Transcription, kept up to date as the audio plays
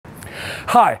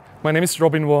Hi, my name is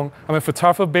Robin Wong. I'm a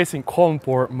photographer based in Kuala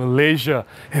Lumpur, Malaysia.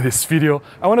 In this video,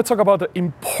 I want to talk about the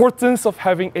importance of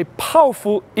having a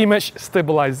powerful image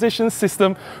stabilization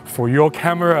system for your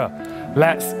camera.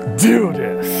 Let's do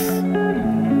this!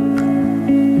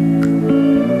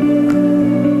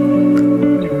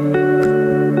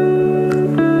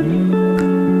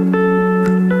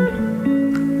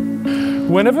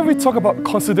 Whenever we talk about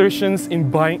considerations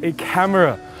in buying a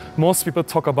camera, most people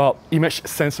talk about image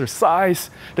sensor size,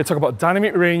 they talk about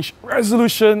dynamic range,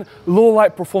 resolution, low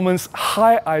light performance,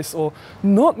 high ISO.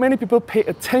 Not many people pay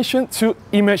attention to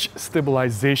image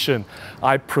stabilization.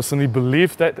 I personally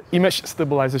believe that image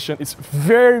stabilization is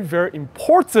very, very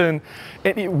important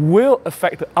and it will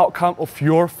affect the outcome of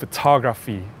your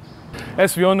photography.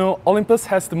 As we all know, Olympus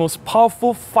has the most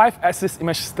powerful 5-axis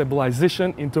image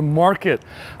stabilization in the market.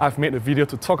 I've made a video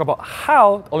to talk about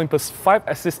how Olympus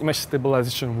 5-axis image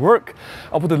stabilization work.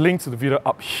 I'll put the link to the video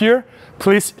up here.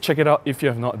 Please check it out if you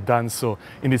have not done so.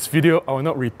 In this video, I will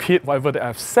not repeat whatever that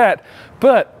I've said,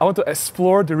 but I want to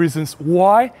explore the reasons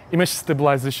why image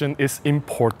stabilization is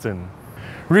important.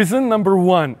 Reason number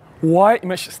one, why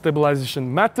image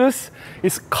stabilization matters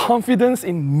is confidence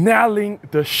in nailing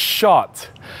the shot.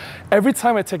 Every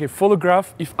time I take a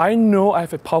photograph, if I know I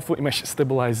have a powerful image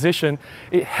stabilization,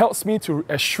 it helps me to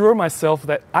assure myself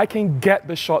that I can get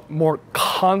the shot more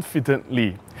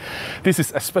confidently. This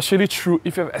is especially true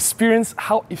if you have experienced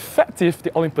how effective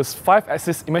the Olympus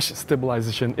 5-axis image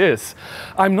stabilization is.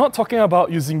 I'm not talking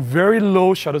about using very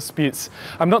low shutter speeds.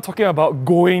 I'm not talking about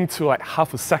going to like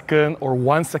half a second or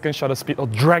 1 second shutter speed or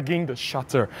dragging the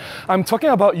shutter. I'm talking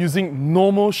about using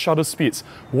normal shutter speeds,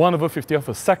 1/50 of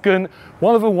a second,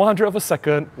 1/100 of a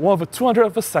second, 1/200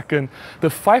 of a second. The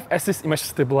 5-axis image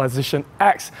stabilization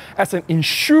acts as an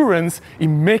insurance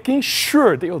in making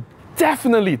sure that you'll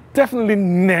definitely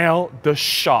nail the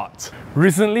shot.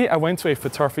 Recently, I went to a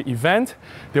photography event.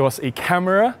 There was a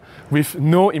camera with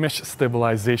no image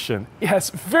stabilization. It has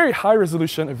very high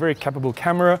resolution, a very capable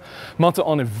camera, mounted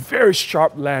on a very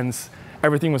sharp lens.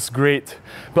 Everything was great,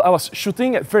 but I was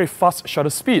shooting at very fast shutter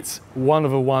speeds,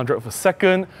 1/100 of a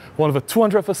second,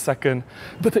 1/200 of a second,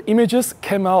 but the images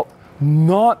came out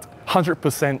not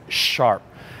 100% sharp.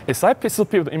 As I pixel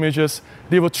peeped the images,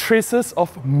 there were traces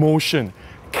of motion,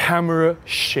 camera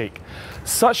shake.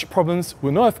 Such problems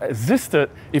would not have existed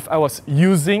if I was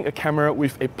using a camera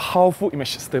with a powerful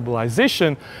image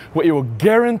stabilization where it will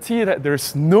guarantee that there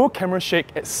is no camera shake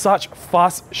at such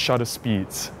fast shutter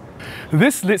speeds.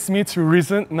 This leads me to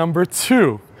reason number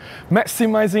two,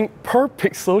 maximizing per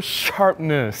pixel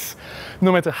sharpness.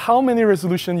 No matter how many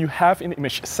resolution you have in the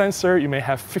image sensor, you may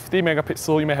have 50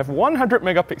 megapixels, you may have 100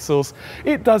 megapixels,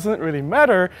 it doesn't really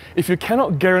matter if you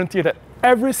cannot guarantee that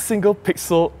every single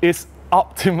pixel is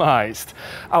optimized.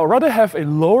 I would rather have a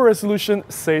lower resolution,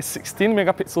 say 16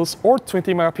 megapixels or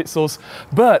 20 megapixels,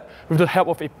 but with the help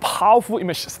of a powerful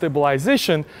image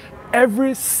stabilization,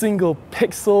 every single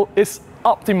pixel is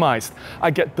optimized.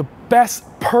 I get the best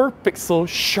per pixel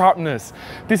sharpness.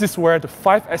 This is where the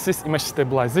 5-axis image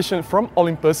stabilization from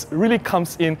Olympus really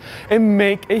comes in and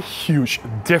make a huge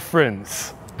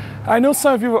difference. I know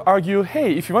some of you will argue,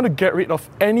 hey, if you want to get rid of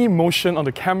any motion on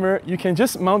the camera, you can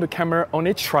just mount the camera on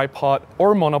a tripod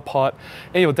or monopod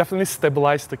and it will definitely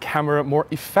stabilize the camera more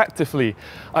effectively.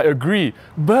 I agree,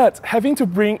 but having to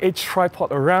bring a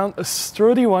tripod around, a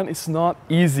sturdy one, is not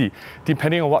easy.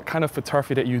 Depending on what kind of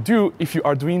photography that you do, if you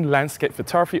are doing landscape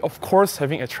photography, of course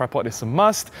having a tripod is a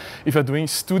must. If you're doing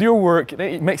studio work,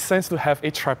 then it makes sense to have a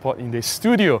tripod in the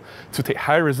studio to take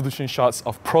high resolution shots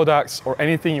of products or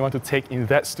anything you want to take in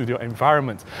that studio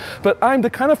environment. But I'm the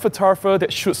kind of photographer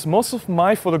that shoots most of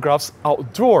my photographs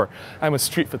outdoor. I'm a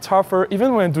street photographer.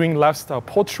 Even when I'm doing lifestyle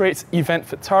portraits, event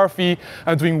photography,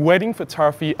 I'm doing wedding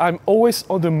photography, I'm always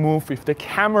on the move with the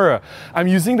camera. I'm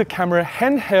using the camera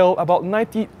handheld about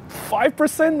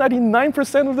 95%,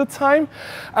 99% of the time.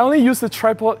 I only use the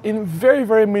tripod in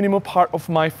very minimal part of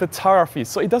my photography.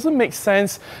 So it doesn't make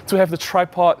sense to have the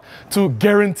tripod to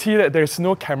guarantee that there's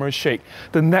no camera shake.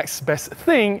 The next best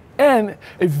thing and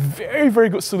a very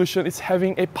good solution is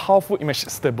having a powerful image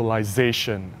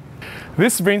stabilization.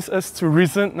 This brings us to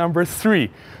reason number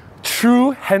three,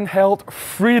 true handheld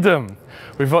freedom.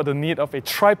 Without the need of a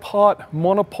tripod,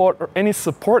 monopod, or any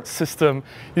support system,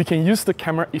 you can use the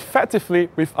camera effectively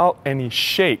without any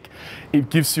shake. It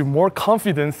gives you more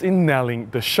confidence in nailing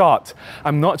the shot.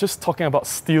 I'm not just talking about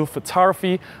still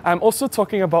photography, I'm also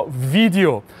talking about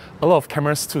video. A lot of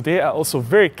cameras today are also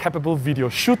very capable video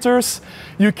shooters.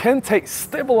 You can take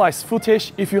stabilized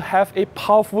footage if you have a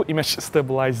powerful image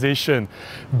stabilization.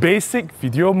 Basic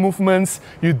video movements,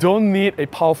 you don't need a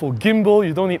powerful gimbal,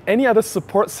 you don't need any other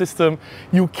support system.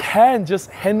 you can just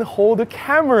handhold the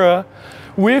camera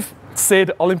with, say,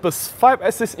 the Olympus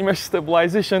 5-axis image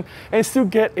stabilization and still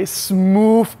get a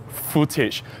smooth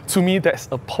footage. To me, that's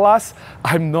a plus.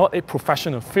 I'm not a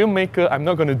professional filmmaker. I'm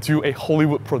not going to do a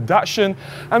Hollywood production.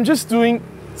 I'm just doing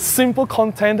simple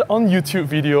content on YouTube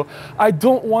video. I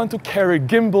don't want to carry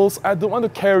gimbals. I don't want to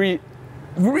carry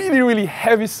really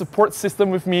heavy support system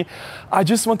with me. I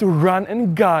just want to run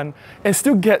and gun and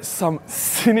still get some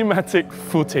cinematic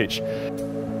footage.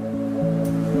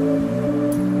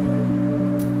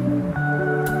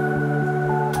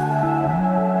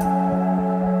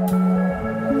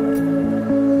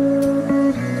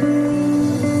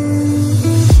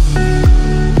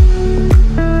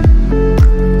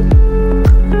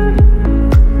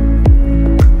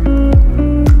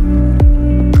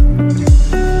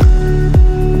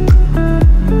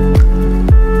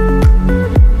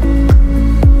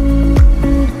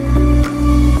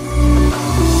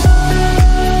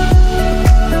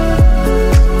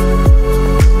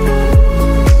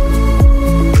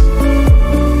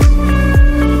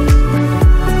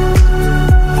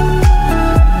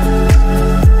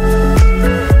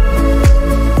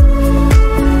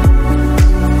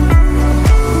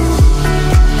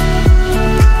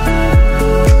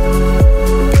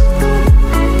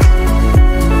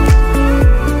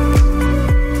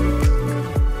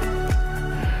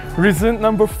 Reason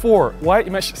number 4 why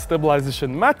image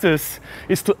stabilization matters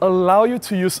is to allow you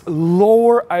to use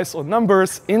lower ISO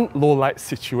numbers in low light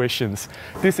situations.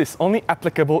 This is only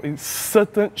applicable in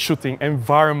certain shooting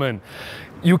environment.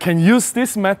 You can use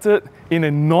this method in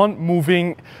a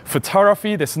non-moving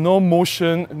photography. There's no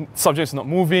motion, subject is not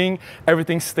moving,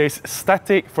 everything stays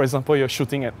static. For example, you're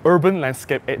shooting an urban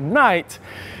landscape at night.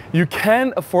 You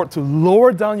can afford to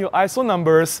lower down your ISO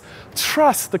numbers,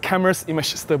 trust the camera's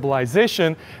image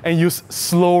stabilization, and use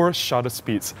slower shutter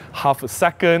speeds. Half a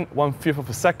second, 1/5 of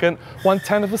a second,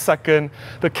 1/10 of a second.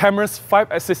 The camera's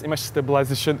 5-axis image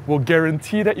stabilization will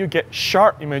guarantee that you get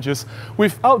sharp images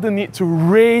without the need to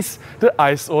raise the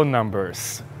ISO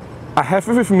numbers. I have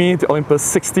with me the Olympus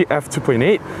 60F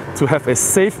 2.8 to have a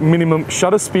safe minimum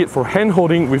shutter speed for hand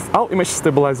holding without image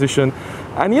stabilization.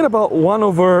 I need about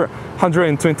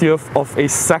 1/120th of a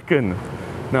second.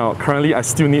 Now currently I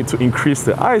still need to increase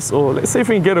the ISO. Let's see if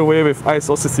we can get away with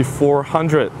ISO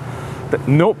 6400.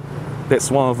 Nope,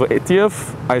 that's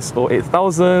 1/80th, ISO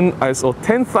 8000, ISO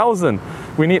 10,000.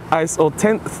 We need ISO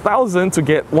 10,000 to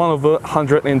get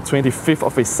 1/125th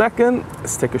of a second.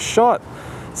 Let's take a shot,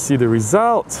 see the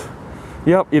result.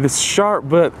 Yep, it is sharp,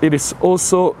 but it is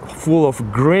also full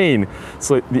of grain.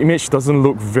 So the image doesn't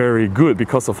look very good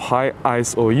because of high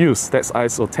ISO use. That's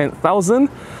ISO 10,000.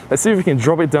 Let's see if we can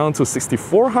drop it down to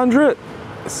 6400.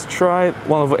 Let's try it,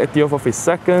 1/80th of a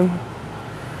second.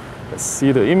 Let's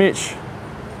see the image.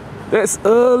 There's a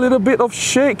little bit of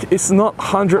shake. It's not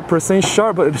 100%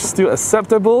 sharp, but it's still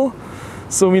acceptable.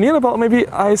 So we need about maybe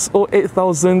ISO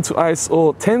 8000 to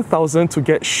ISO 10,000 to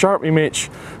get sharp image,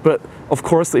 but of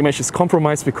course the image is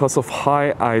compromised because of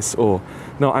high ISO.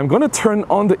 Now I'm going to turn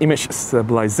on the image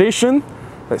stabilization.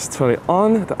 Let's turn it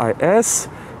on, the IS,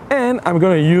 and I'm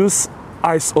going to use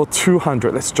ISO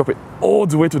 200. Let's drop it all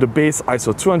the way to the base,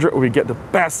 ISO 200, where we get the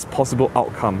best possible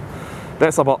outcome.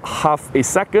 That's about half a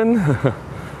second.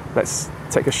 Let's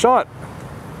take a shot.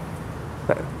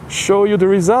 Let's show you the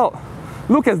result.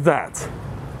 Look at that.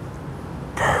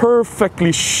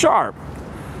 Perfectly sharp.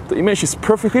 The image is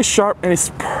perfectly sharp and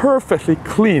it's perfectly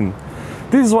clean.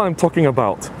 This is what I'm talking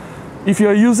about. If you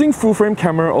are using full frame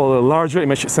camera or the larger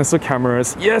image sensor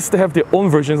cameras, yes, they have their own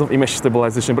versions of image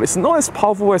stabilization, but it's not as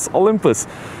powerful as Olympus.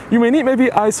 You may need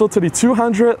maybe ISO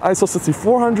 3200, ISO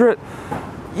 6400.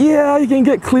 Yeah, you can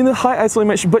get cleaner high ISO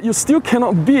image, but you still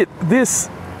cannot beat this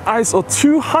ISO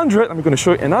 200. I'm going to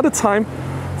show you another time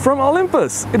from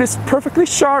Olympus. It is perfectly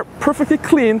sharp, perfectly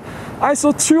clean,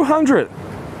 ISO 200.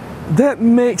 That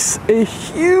makes a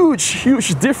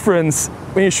huge difference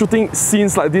when you're shooting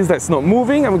scenes like this that's not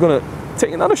moving. I'm gonna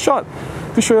take another shot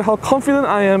to show you how confident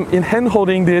I am in hand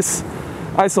holding this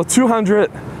ISO 200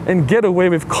 and get away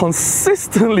with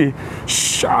consistently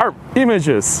sharp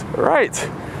images, right?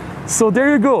 So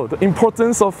there you go, the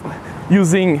importance of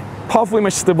using powerful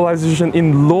image stabilization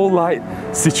in low light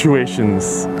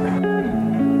situations.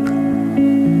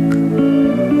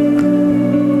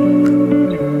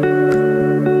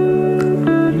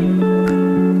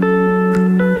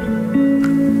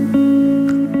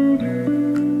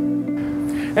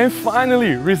 And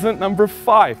finally, reason number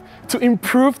 5, to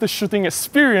improve the shooting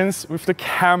experience with the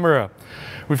camera.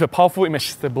 With a powerful image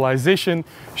stabilization,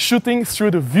 shooting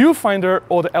through the viewfinder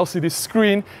or the LCD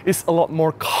screen is a lot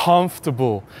more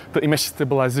comfortable. The image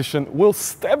stabilization will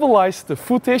stabilize the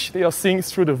footage that you're seeing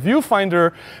through the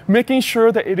viewfinder, making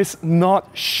sure that it is not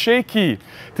shaky.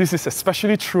 This is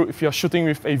especially true if you're shooting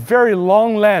with a very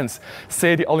long lens,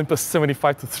 say the Olympus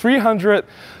 75-300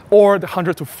 or the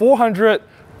 100-400,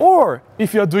 or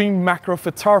if you're doing macro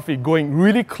photography, going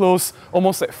really close,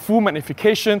 almost at full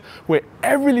magnification, where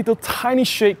every little tiny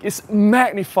shake is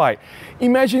magnified.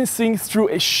 Imagine seeing through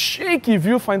a shaky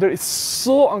viewfinder is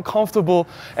so uncomfortable,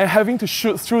 and having to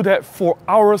shoot through that for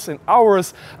hours and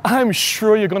hours, I'm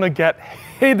sure you're gonna get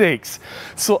headaches.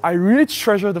 So I really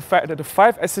treasure the fact that the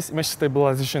 5-axis image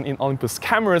stabilization in Olympus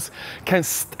cameras can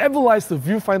stabilize the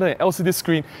viewfinder and LCD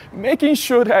screen, making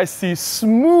sure that I see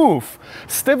smooth,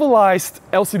 stabilized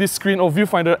LCD screen or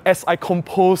viewfinder as I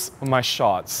compose my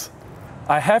shots.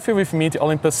 I have here with me the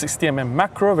Olympus 60mm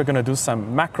macro. We're going to do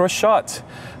some macro shot.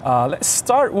 Let's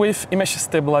start with image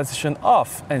stabilization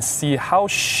off and see how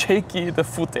shaky the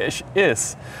footage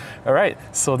is. Alright,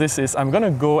 so I'm going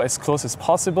to go as close as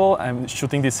possible. I'm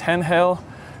shooting this handheld.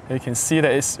 You can see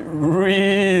that it's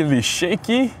really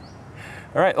shaky.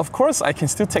 Alright, of course I can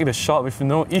still take the shot with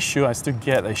no issue. I still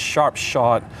get a sharp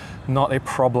shot, not a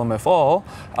problem at all.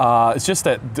 It's just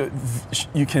that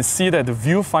you can see that the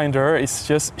viewfinder is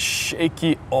just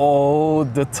shaky all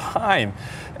the time.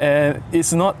 And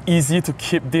it's not easy to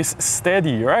keep this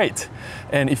steady, right?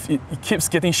 And if it keeps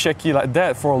getting shaky like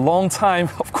that for a long time,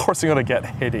 of course you're gonna get a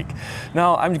headache.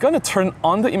 Now I'm gonna turn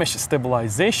on the image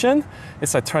stabilization.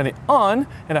 As I turn it on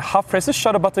and I half press the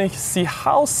shutter button, you can see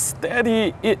how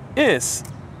steady it is.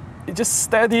 It just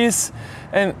steadies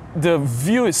and the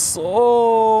view is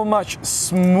so much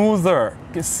smoother.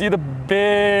 You can see the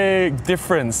big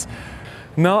difference.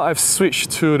 Now I've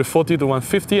switched to the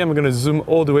 40-150. I'm going to zoom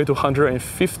all the way to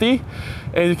 150.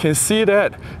 And you can see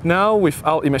that now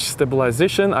without image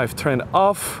stabilization, I've turned it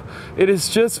off. It is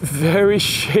just very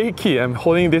shaky. I'm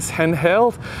holding this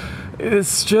handheld. It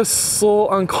is just so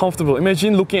uncomfortable.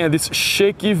 Imagine looking at this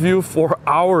shaky view for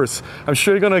hours. I'm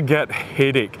sure you're gonna get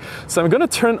headache. So I'm gonna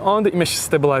turn on the image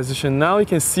stabilization. Now you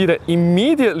can see that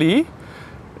immediately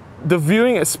the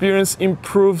viewing experience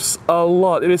improves a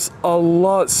lot. It is a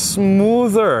lot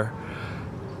smoother.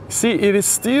 See, it is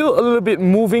still a little bit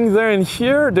moving there and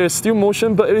here. There's still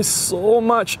motion, but it is so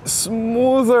much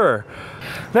smoother.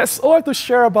 That's all I have to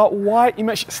share about why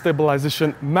image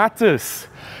stabilization matters.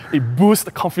 It boosts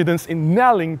the confidence in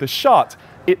nailing the shot.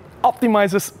 It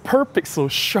optimizes per pixel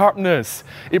sharpness.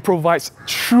 It provides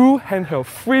true handheld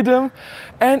freedom,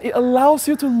 and it allows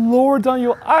you to lower down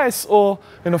your ISO,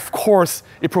 and of course,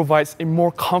 it provides a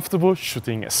more comfortable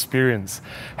shooting experience.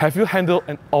 Have you handled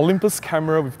an Olympus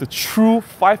camera with the true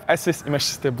 5-axis image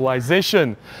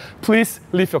stabilization? Please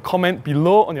leave your comment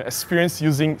below on your experience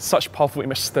using such powerful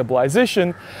image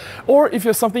stabilization, or if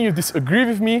there's something you disagree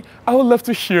with me, I would love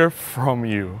to hear from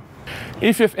you.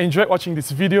 If you've enjoyed watching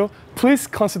this video, please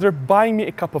consider buying me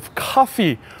a cup of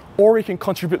coffee, or you can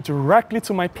contribute directly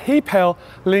to my PayPal.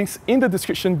 Links in the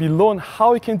description below on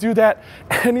how you can do that.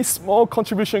 Any small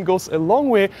contribution goes a long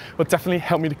way, will definitely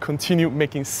help me to continue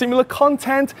making similar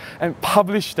content and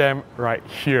publish them right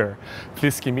here.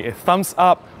 Please give me a thumbs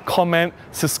up, comment,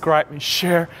 subscribe, and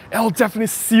share. And I'll definitely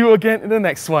see you again in the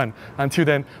next one. Until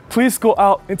then, please go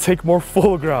out and take more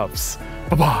photographs.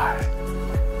 Bye-bye.